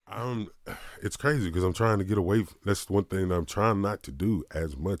It's crazy because I'm trying to get away. That's one thing I'm trying not to do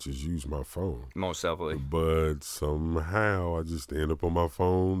as much as use my phone. Most definitely. But somehow I just end up on my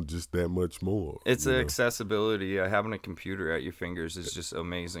phone just that much more. It's the accessibility. Having a computer at your fingers is just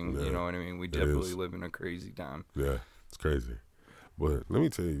amazing. Yeah, You know what I mean? We definitely live in a crazy time. Yeah, it's crazy. But let me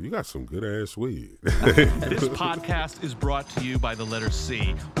tell you, you got some good-ass weed. This podcast is brought to you by the letter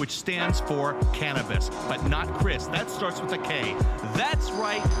C, which stands for cannabis, but not Chris. That starts with a K. That's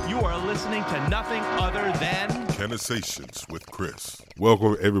right. You are listening to nothing other than Conversations with Chris.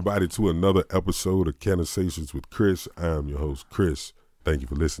 Welcome, everybody, to another episode of Conversations with Chris. I'm your host, Chris. Thank you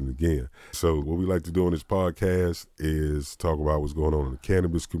for listening again. So what we like to do on this podcast is talk about what's going on in the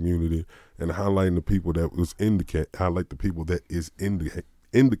cannabis community and highlighting the people that was in the highlight the people that is in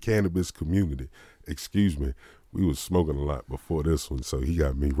the cannabis community. Excuse me. We was smoking a lot before this one, so he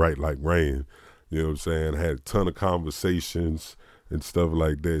got me right like rain. You know what I'm saying? I had a ton of conversations and stuff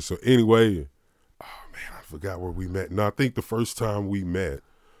like that. So anyway, oh man, I forgot where we met. No, I think the first time we met,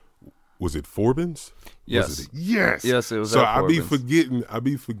 was it Forbin's? Yes. Yes, it was. So at I be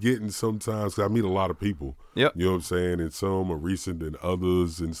Forbin's. forgetting sometimes. 'Cause I meet a lot of people. Yep. You know what I'm saying? And some are recent than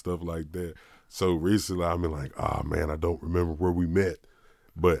others and stuff like that. So recently I've been like, oh man, I don't remember where we met.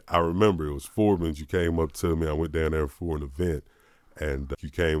 But I remember it was Forbin's. You came up to me. I went down there for an event. And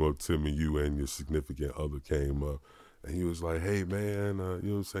you came up to me, you and your significant other came up. And he was like, hey man, you know what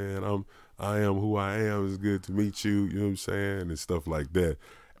I'm saying? I am who I am. It's good to meet you. You know what I'm saying? And stuff like that.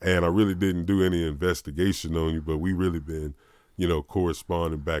 And I really didn't do any investigation on you, but we really been,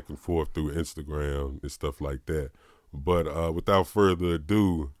 corresponding back and forth through Instagram and stuff like that. But without further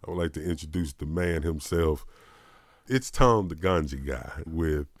ado, I would like to introduce the man himself. It's Tom the Ganja Guy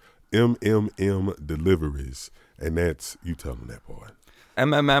with Deliveries. And that's, you tell him that part.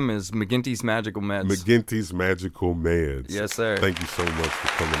 MMM is McGinty's Magical Meds. McGinty's Magical Meds. Yes, sir. Thank you so much for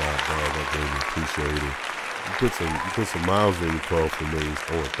coming out, dog. I really appreciate it. You put some miles on your car for me.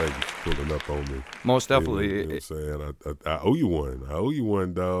 Oh, thank you for pulling up on me. Most definitely. You know what I'm saying? I owe you one. I owe you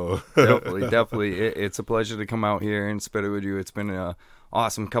one, dog. Definitely. It's a pleasure to come out here and spit it with you. It's been an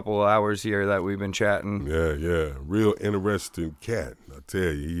awesome couple of hours here that we've been chatting. Yeah. Real interesting cat. I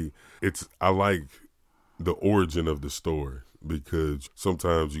tell you, I like the origin of the story because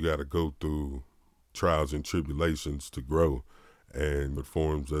sometimes you got to go through trials and tribulations to grow. And it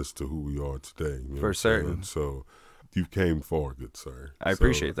forms us to who we are today. You know For certain. So you came far, good sir. I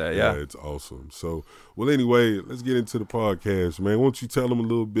appreciate that, yeah. It's awesome. So, well, anyway, let's get into the podcast, man. Why don't you tell them a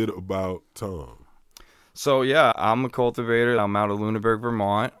little bit about Tom? So, yeah, I'm a cultivator. I'm out of Lunenburg,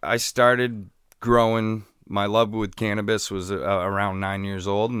 Vermont. I started growing. My love with cannabis was around 9 years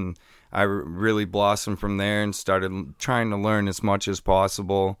old, and I really blossomed from there and started trying to learn as much as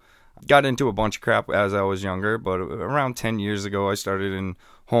possible. Got into a bunch of crap as I was younger, but around 10 years ago, I started in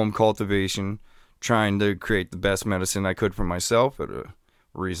home cultivation, trying to create the best medicine I could for myself at a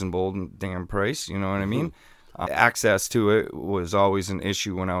reasonable damn price, you know what I mean? Access to it was always an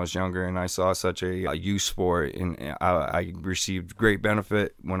issue when I was younger, and I saw such a use for it, and I received great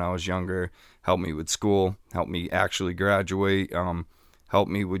benefit when I was younger, helped me with school, helped me actually graduate,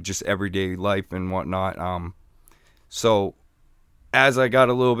 helped me with just everyday life and whatnot. So as I got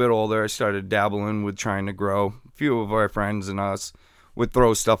a little bit older, I started dabbling with trying to grow. A few of our friends and us would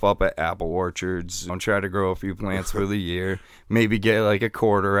throw stuff up at apple orchards and try to grow a few plants for the year. Maybe get like a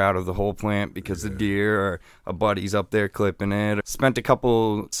quarter out of the whole plant because the deer or a buddy's up there clipping it. Spent a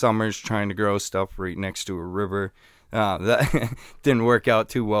couple summers trying to grow stuff right next to a river. That didn't work out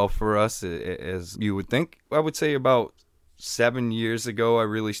too well for us, as you would think. I would say about 7 years ago, I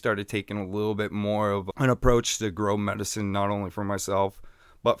really started taking a little bit more of an approach to grow medicine, not only for myself,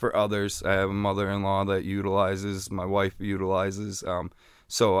 but for others. I have a mother-in-law that utilizes, my wife utilizes,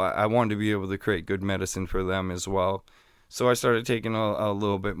 so I wanted to be able to create good medicine for them as well. So I started taking a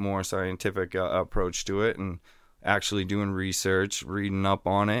little bit more scientific approach to it and actually doing research, reading up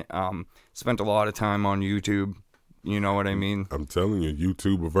on it. Spent a lot of time on YouTube. You know what I mean? I'm telling you,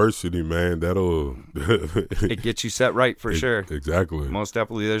 YouTubeversity, man, that'll... It gets you set right for sure. Exactly. Most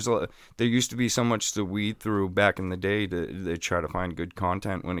definitely. There used to be so much to weed through back in the day to try to find good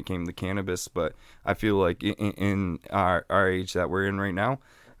content when it came to cannabis, but I feel like in our age that we're in right now,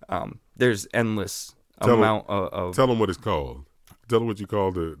 there's endless amount of... Tell them what it's called. Tell them what you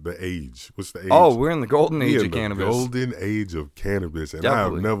call the age. What's the age? Oh, we're in the golden age of cannabis. Golden age of cannabis, and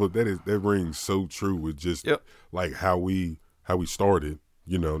Definitely. I have never. That rings so true with just like how we started.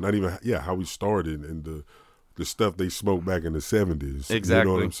 You know, not even how we started and the stuff they smoked back in the 70s. Exactly. You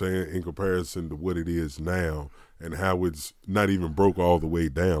know what I'm saying? In comparison to what it is now, and how it's not even broke all the way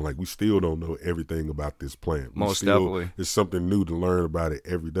down. Like, we still don't know everything about this plant. Most definitely. It's something new to learn about it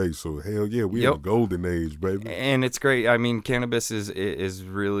every day. So, hell yeah, we in the golden age, baby. And it's great. I mean, cannabis is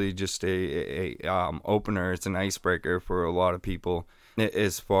really just a opener. It's an icebreaker for a lot of people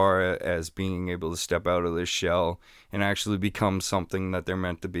as far as being able to step out of this shell and actually become something that they're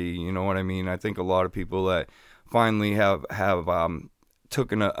meant to be. You know what I mean? I think a lot of people that finally have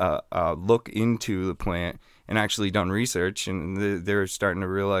taken a look into the plant and actually done research, and they're starting to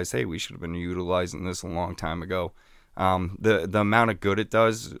realize, hey, we should have been utilizing this a long time ago. The amount of good it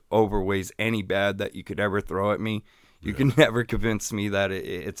does overweighs any bad that you could ever throw at me. You can never convince me that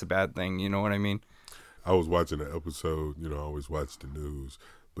it's a bad thing. You know what I mean? I was watching an episode, I always watch the news,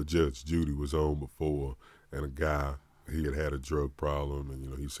 but Judge Judy was on before, and a guy, he had a drug problem,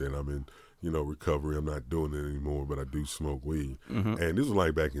 and, he said, I'm in, recovery, I'm not doing it anymore, but I do smoke weed. And this was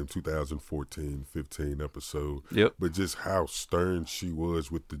like back in 2014, 15 episode. Yep. But just how stern she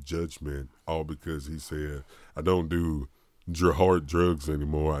was with the judgment, all because he said, I don't do hard drugs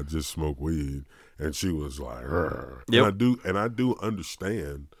anymore, I just smoke weed. And she was like, yep. And I do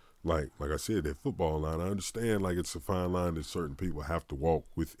understand, like I said, that football line, I understand like it's a fine line that certain people have to walk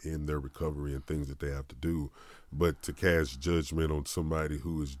within their recovery and things that they have to do. But to cast judgment on somebody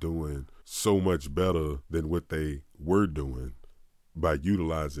who is doing so much better than what they were doing by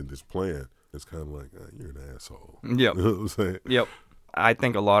utilizing this plant, it's kind of like, you're an asshole. Yep. You know what I'm saying? Yep. I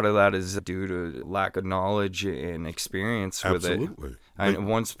think a lot of that is due to lack of knowledge and experience with it. Absolutely. And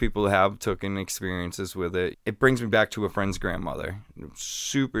once people have taken experiences with it, it brings me back to a friend's grandmother.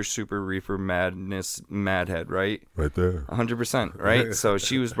 Super, super reefer madness, madhead, right? Right there. 100%, right? So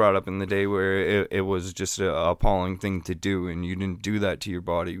she was brought up in the day where it was just an appalling thing to do, and you didn't do that to your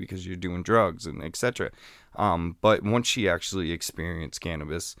body because you're doing drugs and etc. But once she actually experienced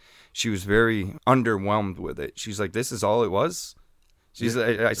cannabis, she was very underwhelmed with it. She's like, this is all it was? She's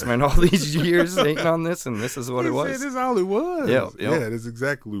like, I spent all these years thinking on this, and this is what it was. This is all it was. Yeah, that's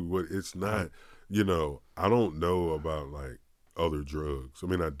exactly what it's not. I don't know about like other drugs. I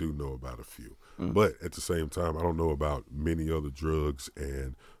mean, I do know about a few, but at the same time, I don't know about many other drugs.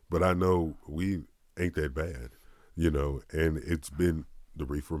 But I know weed ain't that bad, And it's been the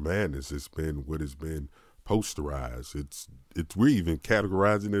reefer madness. It's been what has been posterized. We're even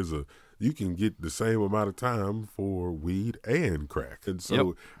categorizing as you can get the same amount of time for weed and crack. And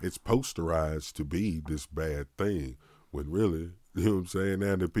so it's posterized to be this bad thing when really, you know what I'm saying,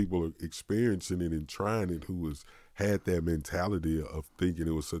 now that people are experiencing it and trying it who has had that mentality of thinking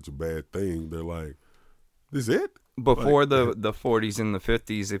it was such a bad thing, they're like, this is it? Before the 40s and the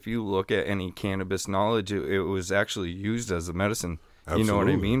 50s, if you look at any cannabis knowledge, it was actually used as a medicine. Absolutely. You know what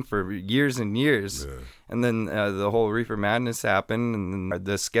I mean? For years and years. Yeah. And then the whole reefer madness happened, and then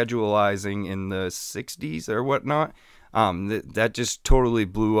the schedulizing in the 60s or whatnot, that just totally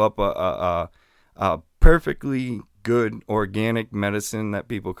blew up a perfectly good organic medicine that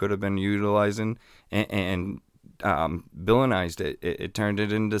people could have been utilizing and villainized it. It turned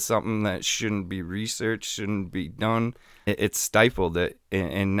it into something that shouldn't be researched, shouldn't be done. It stifled it.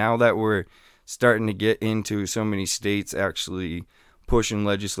 And now that we're starting to get into so many states actually pushing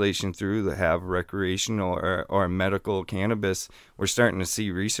legislation through that have recreational or medical cannabis, we're starting to see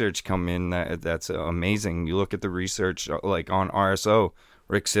research come in that's amazing. You look at the research like on RSO,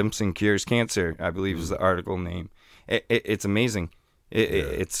 Rick Simpson cures cancer, I believe is the article name. It's amazing.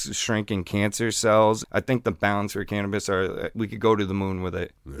 It's shrinking cancer cells. I think the bounds for cannabis we could go to the moon with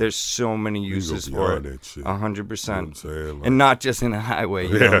it. Yeah. There's so many uses for it. 100%. You know, and not just in a highway.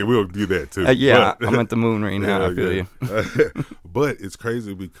 We'll do that too. I'm at the moon right now. I feel you. But it's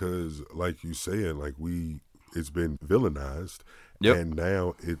crazy because, like you said, it's been villainized, and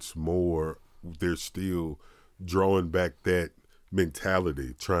now it's more. They're still drawing back that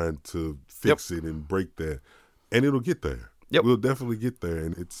mentality, trying to fix it and break that, and it'll get there. Yep. We'll definitely get there,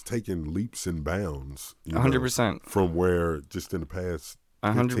 and it's taken leaps and bounds. 100%. From where just in the past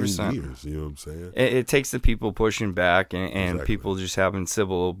 15 years, you know what I'm saying? It takes the people pushing back and Exactly. people just having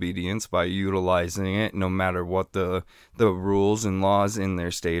civil obedience by utilizing it, no matter what the rules and laws in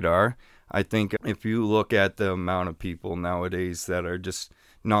their state are. I think if you look at the amount of people nowadays that are just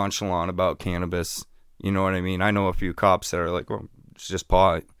nonchalant about cannabis, you know what I mean? I know a few cops that are like, well, it's just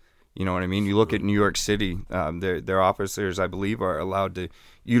pot. You know what I mean? You look at New York City, their officers, I believe, are allowed to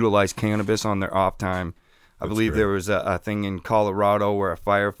utilize cannabis on their off time. I believe there was a thing in Colorado where a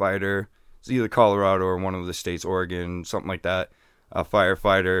firefighter, it's either Colorado or one of the states, Oregon, something like that, a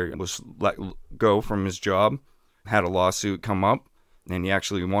firefighter was let go from his job, had a lawsuit come up, and he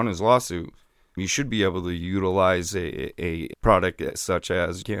actually won his lawsuit. You should be able to utilize a product such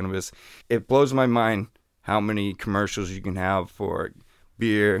as cannabis. It blows my mind how many commercials you can have for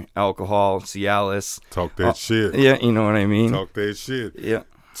beer, alcohol, Cialis. Talk that shit. Yeah, you know what I mean? Talk that shit. Yeah.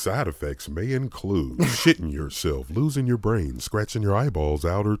 Side effects may include shitting yourself, losing your brain, scratching your eyeballs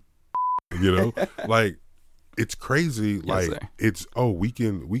out, or, you know, like, it's crazy. Yes, Like, sir. it's, we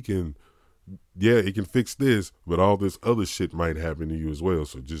can, yeah, it can fix this, but all this other shit might happen to you as well.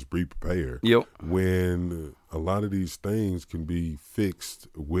 So just be prepared. Yep. When a lot of these things can be fixed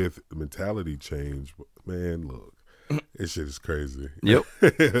with mentality change, man, look, this shit is crazy. Yep.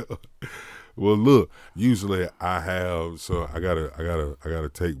 Well, look, usually I gotta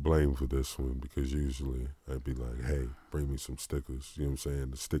take blame for this one, because usually I'd be like, hey, bring me some stickers, you know what I'm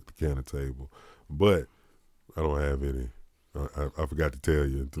saying, to stick the can of table. But I don't have any. I forgot to tell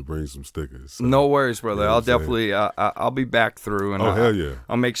you to bring some stickers. So, No worries, brother. you know I'll what I'm definitely, I'll be back through. And hell yeah.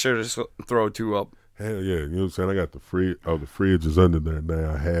 I'll make sure to throw 2 up. Hell yeah, you know what I'm saying? I got the fridge is under there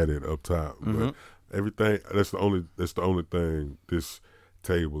now. I had it up top. But everything, that's the only thing, this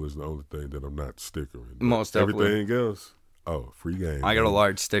table is the only thing that I'm not stickering. Most definitely. Everything else, free game. I got a man.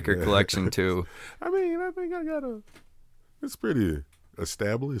 large sticker collection too. I mean, I think it's pretty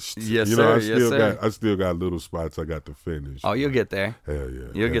established. Yes, you know, sir. I still got little spots I got to finish. Oh, you'll get there. Hell yeah.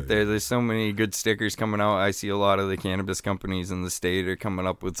 You'll hell get there. yeah. There's so many good stickers coming out. I see a lot of the cannabis companies in the state are coming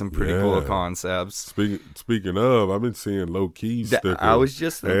up with some pretty cool Yeah. concepts. Speaking of, I've been seeing low key stickers. I was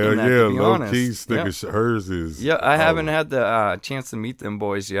just thinking Hell that, yeah, to be low honest. key stickers. Hers is. Yeah, I haven't had the chance to meet them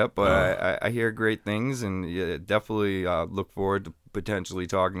boys yet, but I hear great things, and definitely look forward to potentially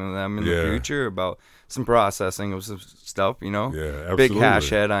talking to them in the future about some processing of some stuff, you know? Yeah, absolutely. Big hash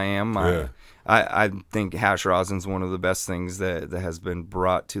head I am. Yeah. I think hash rosin's one of the best things that has been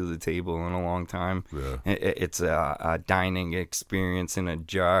brought to the table in a long time. Yeah. It's a dining experience in a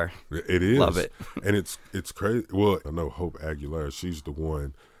jar. It is. Love it. And it's crazy. Well, I know Hope Aguilar, she's the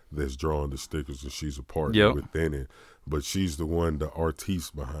one that's drawing the stickers, and she's a partner within it. But she's the one, the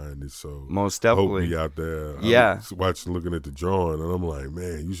artiste behind it. So Most definitely. Hope be out there. Yeah. I'm watching, looking at the drawing, and I'm like,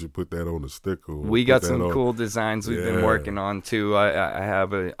 man, you should put that on a sticker. We got some cool designs we've been Yeah. working on too. I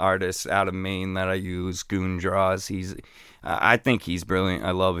have an artist out of Maine that I use, Goon Draws. I think he's brilliant.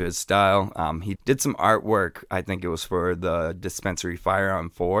 I love his style. He did some artwork. I think it was for the dispensary Firearm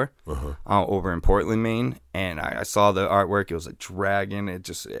 4 over in Portland, Maine. And I saw the artwork. It was a dragon. It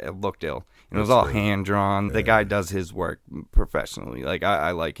looked ill. And it was all hand drawn. The guy does his work professionally. Like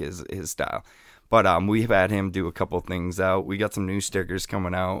I like his style. But we've had him do a couple things out. We got some new stickers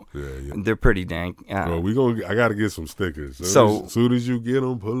coming out. Yeah. They're pretty dank. Well, I got to get some stickers. As soon as you get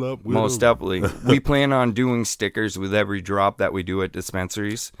them, pull up with most them. definitely. We plan on doing stickers with every drop that we do at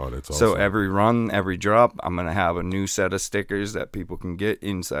dispensaries. Oh, that's awesome. So every run, every drop, I'm going to have a new set of stickers that people can get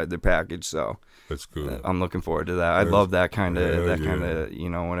inside their package. So that's good. I'm looking forward to that. I love that kind of, you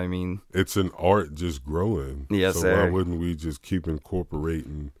know what I mean? It's an art just growing. Yes, so sir. why wouldn't we just keep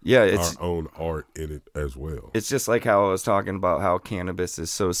incorporating our own art in it as well? It's just like how I was talking about how cannabis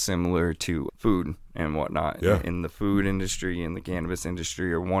is so similar to food and whatnot. Yeah. In the food industry and the cannabis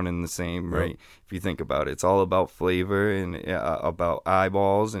industry are one and the same, right? If you think about it, it's all about flavor and about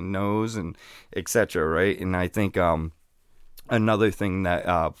eyeballs and nose and etc., right? And I think another thing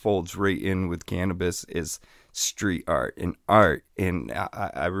that folds right in with cannabis is street art. And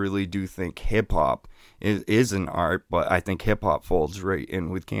I really do think hip-hop is an art, but I think hip-hop folds right in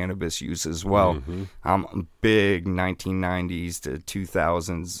with cannabis use as well. Mm-hmm. I'm a big 1990s to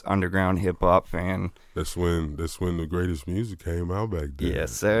 2000s underground hip-hop fan. That's when the greatest music came out back then.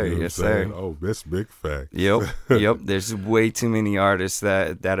 Yes, sir. You know what Yes, I'm saying? sir. Oh, that's big fact. Yep. Yep. There's way too many artists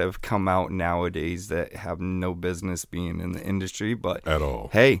that have come out nowadays that have no business being in the industry, but At all.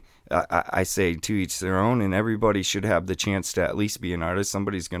 Hey, I say to each their own, and everybody should have the chance to at least be an artist.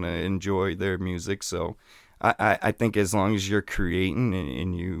 Somebody's going to enjoy their music. So I think as long as you're creating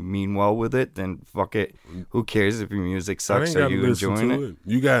and you mean well with it, then fuck it. Who cares if your music sucks? Are you enjoying it?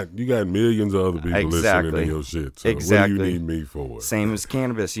 You got millions of other people listening to your shit. So what do you need me for? Same as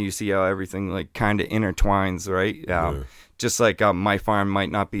cannabis. You see how everything like kind of intertwines, right? Just like my farm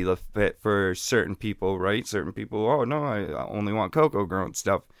might not be the fit for certain people, right? Certain people, oh no, I only want cocoa grown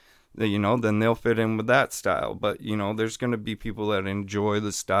stuff. You know, then they'll fit in with that style. But, you know, there's going to be people that enjoy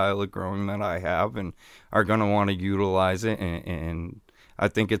the style of growing that I have and are going to want to utilize it. And I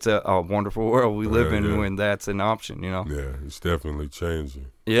think it's a wonderful world we live in when that's an option, you know? Yeah, it's definitely changing.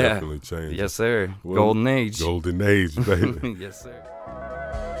 Yeah. Definitely changing. Yes, sir. Well, Golden age. Golden age, baby. Yes, sir.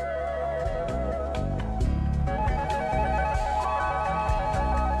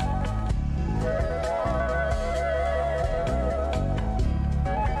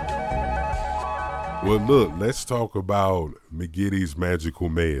 Well, look, let's talk about McGiddy's Magical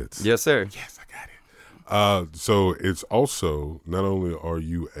Meds. Yes, sir. Yes, I got So it's also, not only are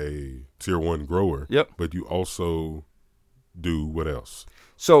you a tier 1 grower, Yep. but you also do what else?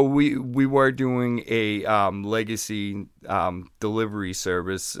 So we were doing a legacy delivery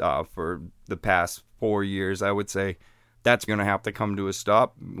service for the past 4 years, I would say. That's going to have to come to a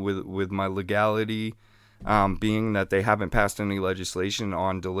stop with my legality being that they haven't passed any legislation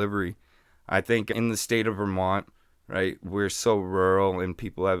on delivery. I think in the state of Vermont, right, we're so rural and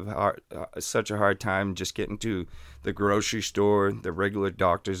people have such a hard time just getting to the grocery store, the regular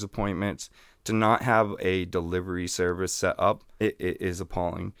doctor's appointments. To not have a delivery service set up, it is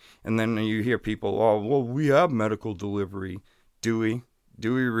appalling. And then you hear people, oh, well, we have medical delivery. Do we?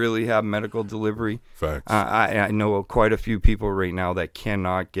 Do we really have medical delivery? Facts. I know quite a few people right now that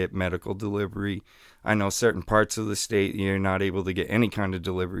cannot get medical delivery. I know certain parts of the state you're not able to get any kind of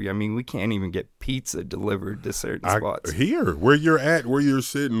delivery. I mean, we can't even get pizza delivered to certain spots. Here, where you're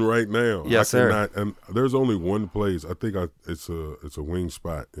sitting right now. Yes, sir. And there's only one place. I think it's a wing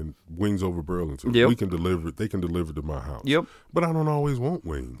spot, and Wings over Burlington. Yep. We can deliver. They can deliver to my house. Yep. But I don't always want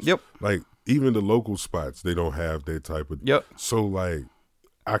wings. Yep. Like even the local spots, they don't have that type of. Yep. So like,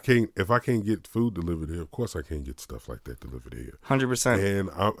 if I can't get food delivered here, of course I can't get stuff like that delivered here. 100%. And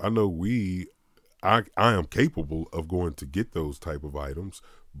I know I am capable of going to get those type of items,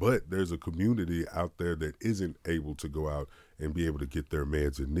 but there's a community out there that isn't able to go out and be able to get their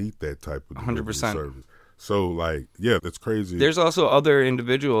meds and need that type of delivery 100%. service. So, like, yeah, that's crazy. There's also other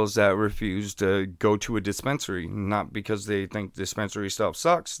individuals that refuse to go to a dispensary, not because they think dispensary stuff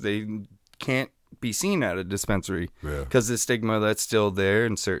sucks. They can't be seen at a dispensary because the stigma that's still there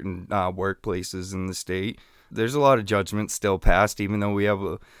in certain workplaces in the state. There's a lot of judgments still passed, even though we have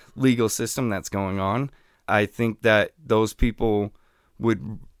a legal system that's going on. I think that those people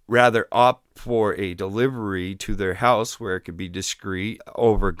would rather opt for a delivery to their house where it could be discreet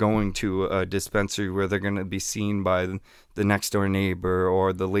over going to a dispensary where they're going to be seen by the next door neighbor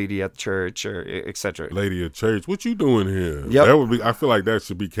or the lady at church or et cetera. Lady at church, what you doing here? Yep. That would be. I feel like that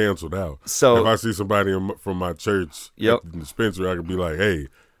should be canceled out. So if I see somebody from my church at the dispensary, I could be like, hey,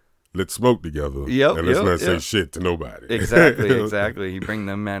 let's smoke together. And let's not say shit to nobody. Exactly. You bring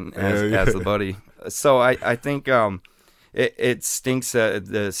them in as the buddy. So I think it stinks that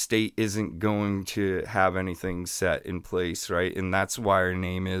the state isn't going to have anything set in place, right? And that's why our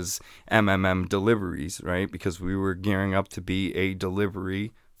name is MMM Deliveries, right? Because we were gearing up to be a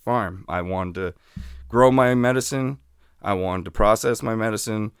delivery farm. I wanted to grow my medicine. I wanted to process my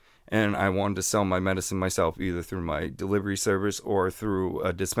medicine. And I wanted to sell my medicine myself, either through my delivery service or through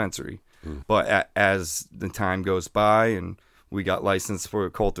a dispensary. But as the time goes by and we got licensed for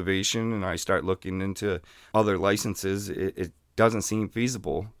cultivation and I start looking into other licenses, it doesn't seem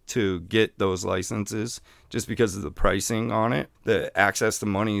feasible to get those licenses just because of the pricing on it. The access to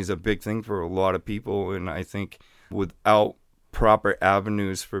money is a big thing for a lot of people. And I think without proper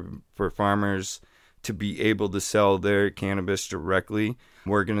avenues for farmers to be able to sell their cannabis directly,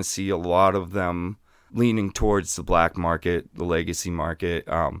 we're going to see a lot of them leaning towards the black market, the legacy market,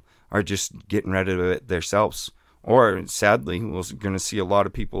 are just getting rid of it themselves. Or sadly, we're going to see a lot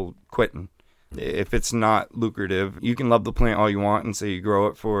of people quitting. If it's not lucrative, you can love the plant all you want and say you grow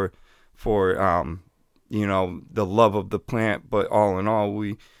it for the love of the plant. But all in all,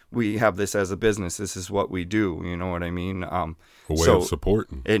 we have this as a business. This is what we do. You know what I mean? A way of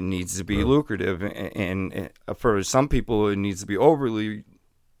supporting. It needs to be lucrative. And for some people, it needs to be overly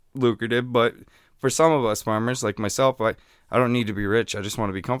lucrative. But for some of us farmers, like myself, I don't need to be rich. I just want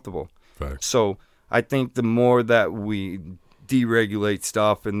to be comfortable. Facts. So I think the more that we deregulate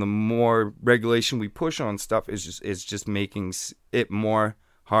stuff and the more regulation we push on stuff is just making it more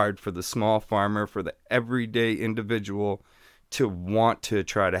hard for the small farmer, for the everyday individual to want to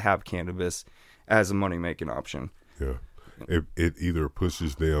try to have cannabis as a money-making option. Yeah. It either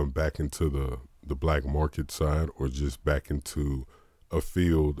pushes them back into the black market side or just back into a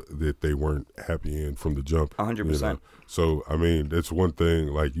field that they weren't happy in from the jump. 100%. You know? So, I mean, that's one thing,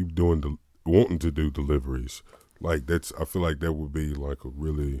 like you wanting to do deliveries. Like I feel like that would be like a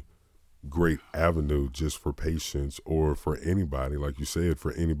really great avenue just for patients or for anybody, like you said,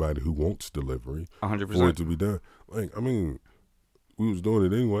 for anybody who wants delivery. 100%. For it to be done. Like, I mean, we was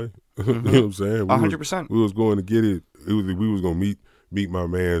doing it anyway. You know what I'm saying? 100%. We was going to get it. We was going to meet my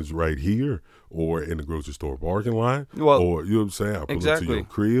mans right here or in the grocery store parking lot. Well, or, you know what I'm saying? I pull it to your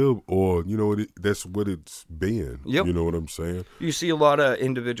crib or, you know, that's what it's been. Yep. You know what I'm saying? You see a lot of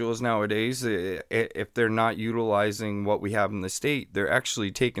individuals nowadays, if they're not utilizing what we have in the state, they're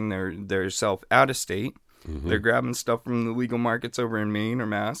actually taking their self out of state. Mm-hmm. They're grabbing stuff from the legal markets over in Maine or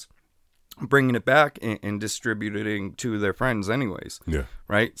Mass, bringing it back and distributing to their friends anyways. Yeah.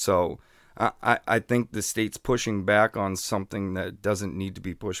 Right? So I think the state's pushing back on something that doesn't need to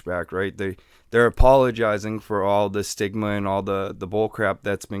be pushed back, right? They're apologizing for all the stigma and all the bull crap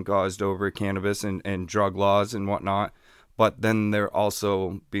that's been caused over cannabis and drug laws and whatnot. But then they're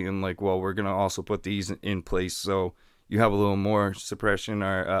also being like, well, we're going to also put these in place so you have a little more suppression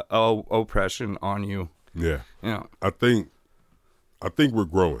or oppression on you. Yeah. Yeah. I think we're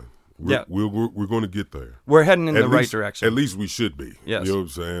growing. We're going to get there. We're heading in the right direction. At least we should be. Yes. You know what I'm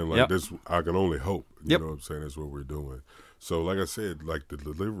saying? Like that's, I can only hope. You know what I'm saying? That's what we're doing. So like I said, like the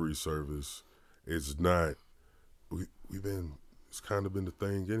delivery service is not, it's kind of been the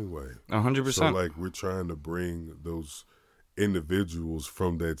thing anyway. 100%. So like we're trying to bring those individuals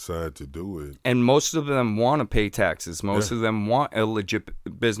from that side to do it. And most of them want to pay taxes. Most of them want a legit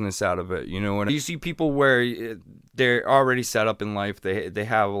business out of it. You know, and you see people where they're already set up in life. They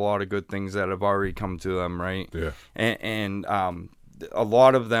have a lot of good things that have already come to them, right? Yeah. And a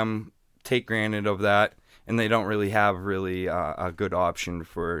lot of them take granted of that, and they don't really have a good option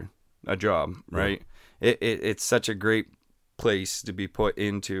for a job, right? Yeah. It's such a great place to be put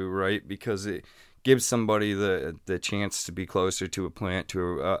into, right? Because it gives somebody the chance to be closer to a plant,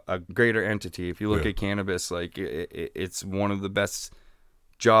 to a greater entity. If you look at cannabis, like it's one of the best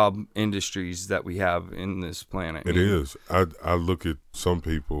job industries that we have in this planet. It is. I look at some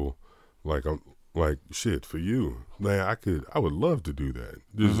people like I'm like, shit, for you, man, I would love to do that.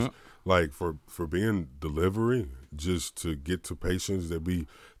 Just like for being delivery, just to get to patients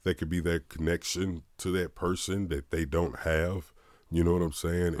that could be that connection to that person that they don't have. You know what I'm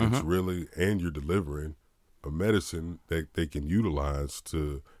saying? It's really, and you're delivering a medicine that they can utilize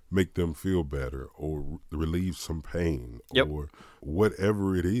to make them feel better or relieve some pain or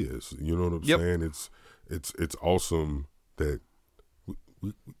whatever it is. You know what I'm saying? It's awesome that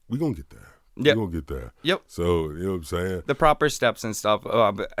we gonna get there. Yep. We're gonna get there. Yep. So, you know what I'm saying? The proper steps and stuff.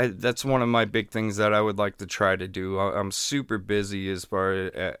 That's one of my big things that I would like to try to do. I'm super busy as far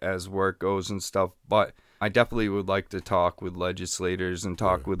as work goes and stuff, but I definitely would like to talk with legislators and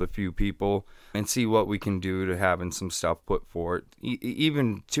talk with a few people and see what we can do to having some stuff put forward,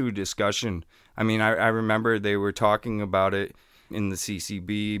 even to discussion. I mean, I remember they were talking about it in the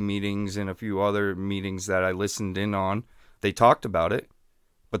CCB meetings and a few other meetings that I listened in on. They talked about it,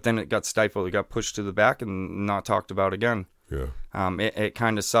 but then it got stifled. It got pushed to the back and not talked about again. Yeah. It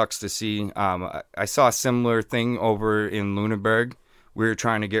kind of sucks to see. I saw a similar thing over in Lunenburg. We were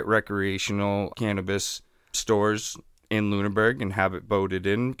trying to get recreational cannabis stores in Lunenburg and have it voted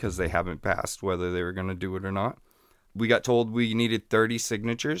in because they haven't passed whether they were going to do it or not. We got told we needed 30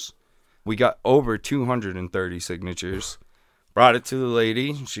 signatures. We got over 230 signatures. Brought it to the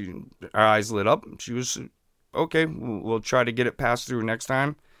lady. Our eyes lit up. She was, okay, we'll try to get it passed through next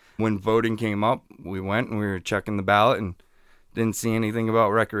time. When voting came up, we went and we were checking the ballot and didn't see anything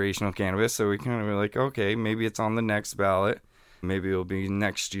about recreational cannabis. So we kind of were like, okay, maybe it's on the next ballot. Maybe it'll be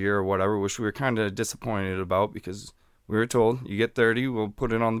next year or whatever, which we were kind of disappointed about because we were told, you get 30, we'll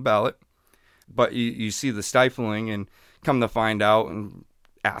put it on the ballot. But you see the stifling, and come to find out and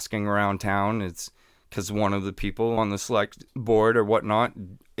asking around town, it's because one of the people on the select board or whatnot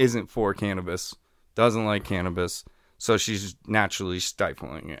isn't for cannabis, doesn't like cannabis, so she's naturally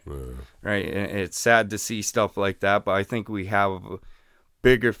stifling it. Right? And it's sad to see stuff like that, but I think we have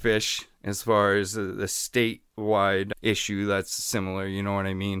bigger fish as far as the statewide issue that's similar, you know what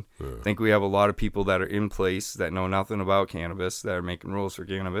I mean? I think we have a lot of people that are in place that know nothing about cannabis, that are making rules for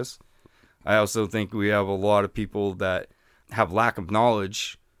cannabis. I also think we have a lot of people that have lack of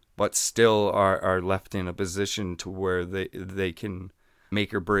knowledge, but still are left in a position to where they can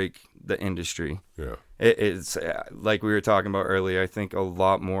make or break the industry. Yeah. It's like we were talking about earlier, I think a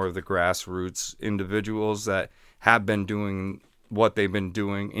lot more of the grassroots individuals that have been doing what they've been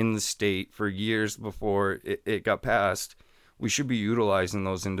doing in the state for years before it got passed, we should be utilizing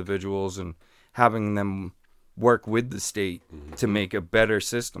those individuals and having them work with the state to make a better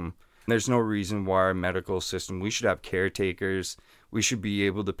system. There's no reason why our medical system, we should have caretakers, we should be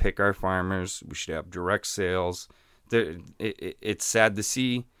able to pick our farmers, we should have direct sales. It's sad to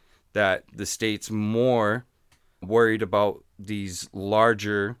see that the state's more worried about these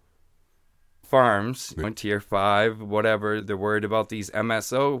larger farms, tier 5, whatever. They're worried about these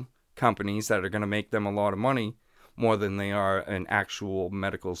MSO companies that are going to make them a lot of money more than they are an actual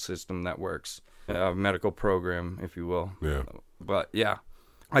medical system that works, a medical program, if you will. Yeah. But yeah,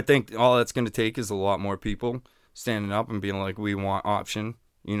 I think all that's going to take is a lot more people standing up and being like, we want option.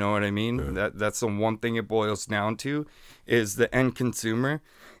 You know what I mean? Yeah. That's the one thing it boils down to is the end consumer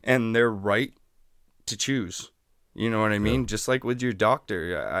and their right to choose. You know what I mean? Yeah. Just like with your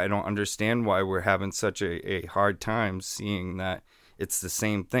doctor, I don't understand why we're having such a hard time seeing that it's the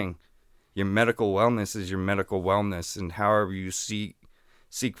same thing. your medical wellness is your medical wellness, and however you seek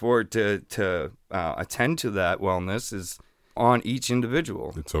forward to attend to that wellness is on each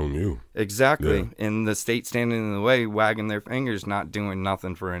individual. It's on you. Exactly. Yeah. And the state standing in the way, wagging their fingers, not doing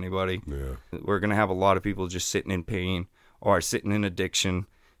nothing for anybody. Yeah. We're going to have a lot of people just sitting in pain or sitting in addiction,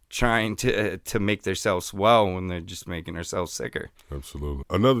 trying to make themselves well when they're just making themselves sicker. Absolutely.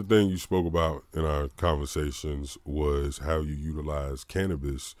 Another thing you spoke about in our conversations was how you utilize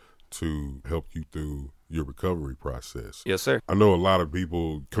cannabis to help you through your recovery process. Yes, sir. I know a lot of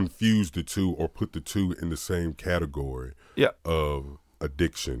people confuse the two or put the two in the same category of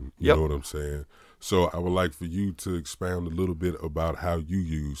addiction. You know what I'm saying? So I would like for you to expound a little bit about how you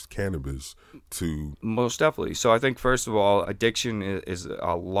use cannabis to... Most definitely. So I think, first of all, addiction is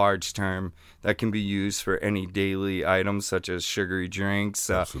a large term that can be used for any daily items such as sugary drinks,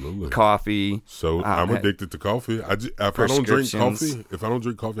 coffee. So I'm addicted to coffee. If I don't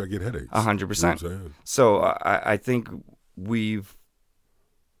drink coffee, I get headaches. 100%. You know so I think we've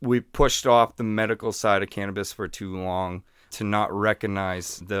pushed off the medical side of cannabis for too long to not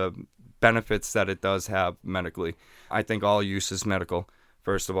recognize the benefits that it does have medically. I think all use is medical,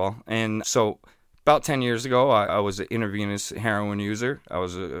 first of all. And so about 10 years ago, I was an intravenous heroin user. I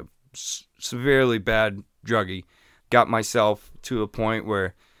was a severely bad druggie. Got myself to a point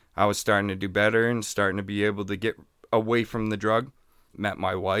where I was starting to do better and starting to be able to get away from the drug. Met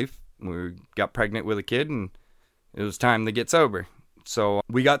my wife. We got pregnant with a kid, and it was time to get sober. So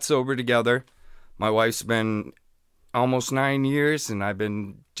we got sober together. My wife's been almost 9 years, and I've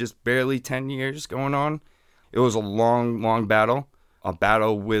been just barely 10 years going on. It was a long battle, a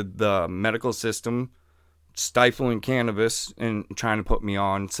battle with the medical system, stifling cannabis and trying to put me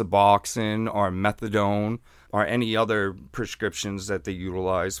on Suboxone or methadone or any other prescriptions that they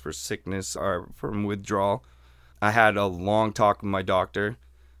utilize for sickness or from withdrawal. I had a long talk with my doctor,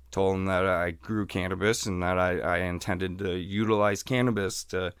 told him that I grew cannabis and that I intended to utilize cannabis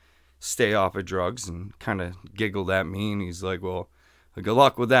to stay off of drugs, and kind of giggled at me, and he's like, well, good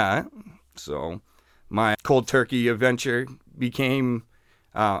luck with that. So my cold turkey adventure became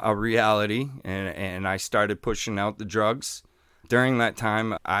a reality, and I started pushing out the drugs. During that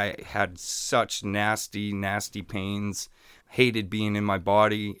time, I had such nasty pains, hated being in my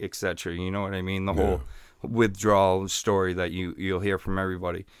body, etc. You know what I mean? The whole withdrawal story that you'll hear from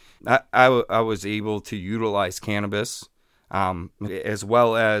everybody. I was able to utilize cannabis as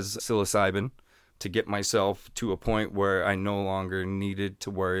well as psilocybin to get myself to a point where I no longer needed to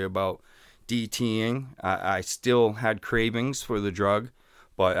worry about DTing. I still had cravings for the drug,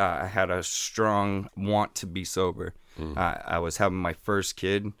 but I had a strong want to be sober. I was having my first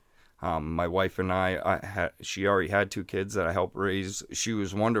kid. My wife and she already had 2 kids that I helped raise. She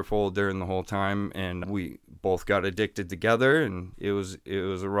was wonderful during the whole time, and we both got addicted together, and it was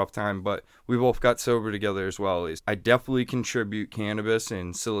a rough time, but we both got sober together as well. I definitely contribute cannabis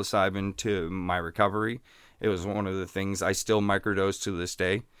and psilocybin to my recovery. It was one of the things I still microdose to this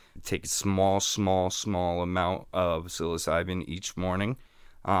day. Take a small amount of psilocybin each morning.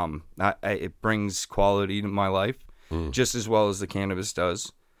 It brings quality to my life, just as well as the cannabis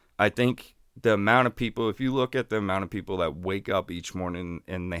does. I think the amount of people, if you look at the amount of people that wake up each morning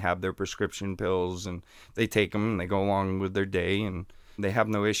and they have their prescription pills and they take them and they go along with their day and they have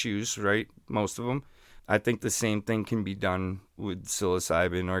no issues, right? Most of them. I think the same thing can be done with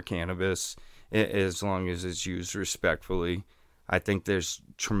psilocybin or cannabis as long as it's used respectfully. I think there's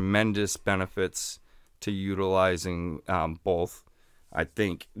tremendous benefits to utilizing both. I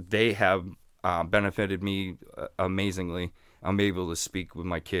think they have benefited me amazingly. I'm able to speak with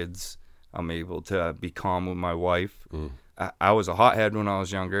my kids. I'm able to be calm with my wife. I was a hothead when I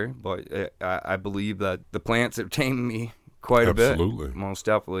was younger, but I believe that the plants have tamed me quite a bit. Absolutely. Most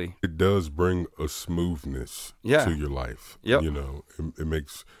definitely. It does bring a smoothness to your life. Yep. You know,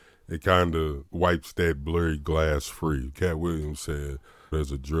 it kind of wipes that blurry glass free. Cat Williams said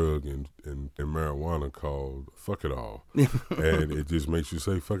there's a drug in marijuana called fuck it all. And it just makes you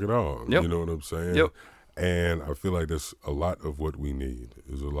say fuck it all. Yep. You know what I'm saying? Yep. And I feel like that's a lot of what we need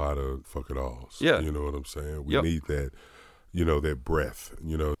is a lot of fuck it alls. Yeah. You know what I'm saying? We need that, that breath,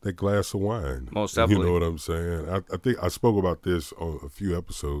 that glass of wine. Most definitely. You know what I'm saying? I think I spoke about this on a few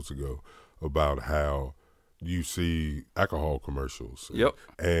episodes ago about how you see alcohol commercials. Yep.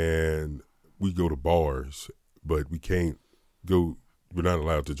 And we go to bars, but we can't go, we're not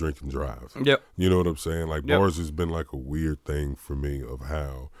allowed to drink and drive. Yep. You know what I'm saying? Like bars has been like a weird thing for me of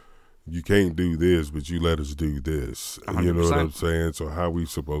how you can't do this, but you let us do this. 100%. You know what I'm saying? So how are we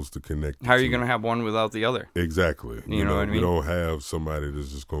supposed to connect? How are you going to have one without the other? Exactly. You know what I mean? We don't have somebody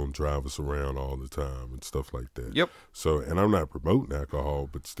that's just going to drive us around all the time and stuff like that. Yep. So, and I'm not promoting alcohol,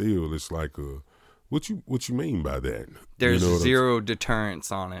 but still, it's like what you mean by that? There's zero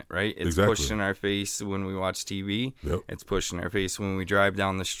deterrence on it, right? It's Exactly. pushed in our face when we watch TV. Yep. It's pushed in our face when we drive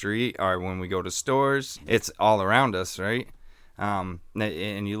down the street or when we go to stores. It's all around us, right?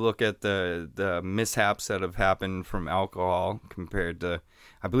 And you look at the mishaps that have happened from alcohol compared to,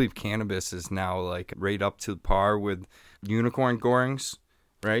 I believe cannabis is now like right up to par with unicorn gorings,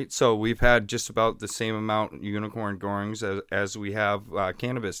 right? So we've had just about the same amount unicorn gorings as we have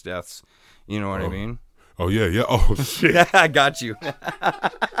cannabis deaths. You know what I mean? Oh, yeah. Oh, shit. I got you.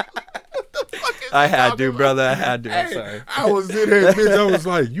 I had to, brother. I had to. I'm sorry. I was in there, bitch. I was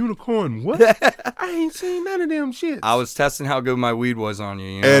like, unicorn, what? I ain't seen none of them shit. I was testing how good my weed was on you.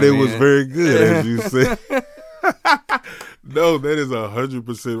 You know And what it I mean? was very good, as you said. No, that is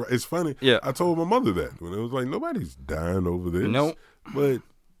 100% right. It's funny. Yeah. I told my mother that when it was like, nobody's dying over this. Nope. But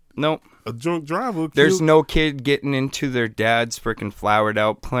Nope. a drunk driver There's killed. no kid getting into their dad's freaking flowered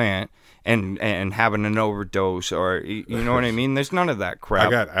out plant and having an overdose or, you know what I mean? There's none of that crap. I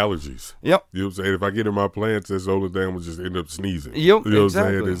got allergies. Yep. You know what I'm saying? If I get in my plants, that's the only thing I'm going to just end up sneezing. Yep, You know what I'm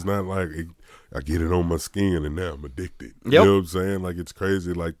exactly. saying? It's not like I get it on my skin and now I'm addicted. Yep. You know what I'm saying? Like, it's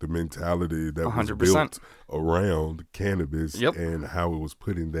crazy, like the mentality that was 100%. built around cannabis Yep. and how it was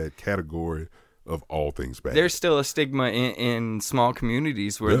put in that category of all things bad. There's still a stigma in small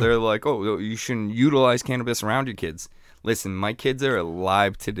communities where Yeah. they're like, oh, you shouldn't utilize cannabis around your kids. Listen, my kids are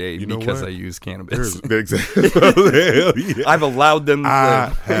alive today You know because what? I use cannabis. Exactly. Hell yeah. I've allowed them to I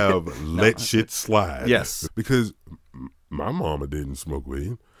live. have let shit slide. Yes. Because my mama didn't smoke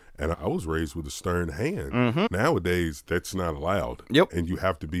weed, and I was raised with a stern hand. Nowadays, that's not allowed. Yep. And you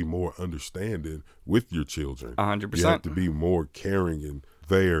have to be more understanding with your children. 100%. You have to be more caring and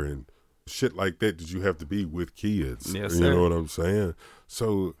there and shit like that you have to be with kids. Yes, You sir. know what I'm saying?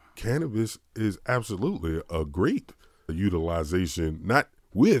 So cannabis is absolutely a great utilization, not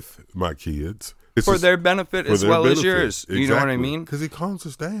with my kids. It's For just their benefit for as their well as benefit. yours. You know what I mean? Because it calms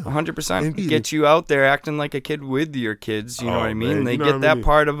us down. 100%. Indeed. Get you out there acting like a kid with your kids. You know Oh, what I mean? man, They you know get what I that mean?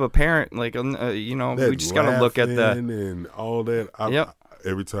 part of a parent. Like, you know, That we just got to look at the. laughing and all that. Yep.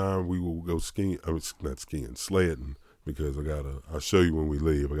 Every time we will go skiing, I mean, not skiing, sledding, because I'll show you when we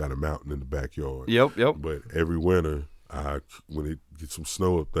leave. I got a mountain in the backyard. Yep. But every winter, when it gets some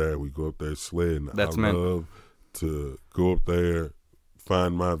snow up there, we go up there sledding. That's I meant. love to go up there,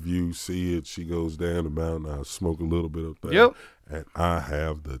 find my view, see it. She goes down the mountain. I smoke a little bit up there. Yep. And I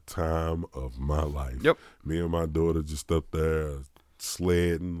have the time of my life. Yep. Me and my daughter just up there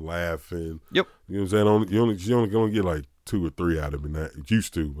sledding, laughing. Yep. You know what I'm saying? She only gonna get like 2 or 3 out of me now. It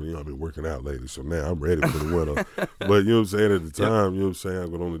used to, but I've been working out lately, so now I'm ready for the winter. But you know what I'm saying? At the time, you know what I'm saying? I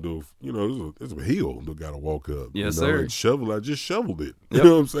could only do, it's a hill that got to walk up. Yes, you know? sir. And shovel, I just shoveled it. Yep. You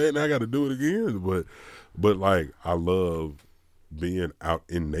know what I'm saying? Now I got to do it again. But like, I love being out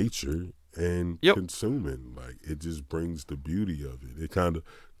in nature and Yep. consuming. Like, it just brings the beauty of it. It kind of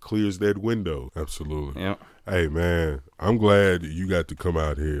clears that window. Absolutely. Yep. Hey, man, I'm glad you got to come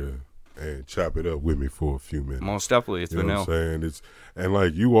out here and chop it up with me for a few minutes. Most definitely. It's You know been what ill. I'm saying? And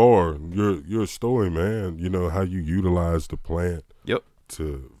like you're a story, man. You know how you utilize the plant Yep.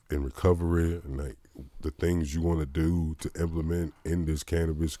 in recovery and like the things you want to do to implement in this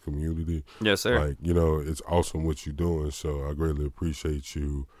cannabis community. Yes, sir. Like, it's awesome what you're doing. So I greatly appreciate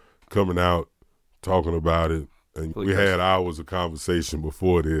you coming out, talking about it. And we had hours of conversation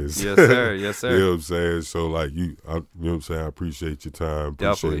before this. Yes, sir. Yes, sir. You know what I'm saying? So like you know what I'm saying? I appreciate your time.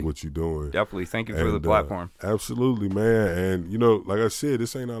 Appreciate Definitely. what you're doing. Definitely. Thank you for the And, platform. Absolutely, man. And, like I said,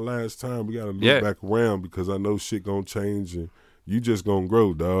 this ain't our last time. We got to look Yeah. back around because I know shit going to change and you just going to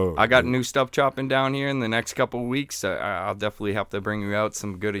grow, dog. I got new stuff chopping down here in the next couple of weeks. I'll definitely have to bring you out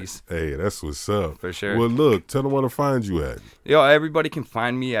some goodies. Hey, that's what's up. For sure. Well, look, tell them where to find you at. Yo, everybody can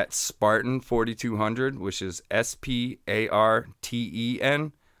find me at Spartan 4200, which is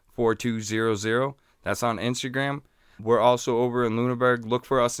SPARTEN 4200. That's on Instagram. We're also over in Lunenburg. Look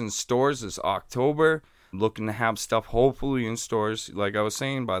for us in stores this October. Looking to have stuff hopefully in stores, like I was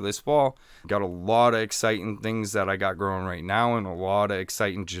saying, by this fall. Got a lot of exciting things that I got growing right now and a lot of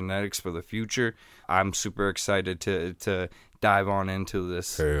exciting genetics for the future. I'm super excited to dive on into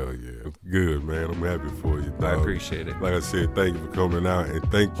this. Hell yeah. Good, man. I'm happy for you, dog. I appreciate it. Like I said, thank you for coming out and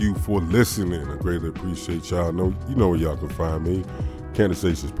thank you for listening. I greatly appreciate y'all. You know where y'all can find me.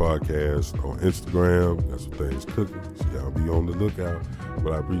 Cannasations Podcast on Instagram. That's what things cooking. So y'all be on the lookout.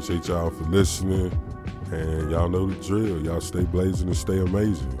 But I appreciate y'all for listening. And y'all know the drill. Y'all stay blazing and stay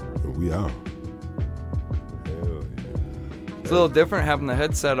amazing. And we out. Hell yeah. It's a little different having the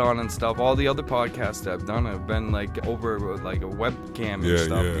headset on and stuff. All the other podcasts I've done have been like over like a webcam and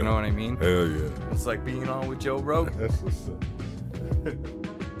stuff. Yeah. You know what I mean? Hell yeah. It's like being on with Joe Rogan. That's what's up.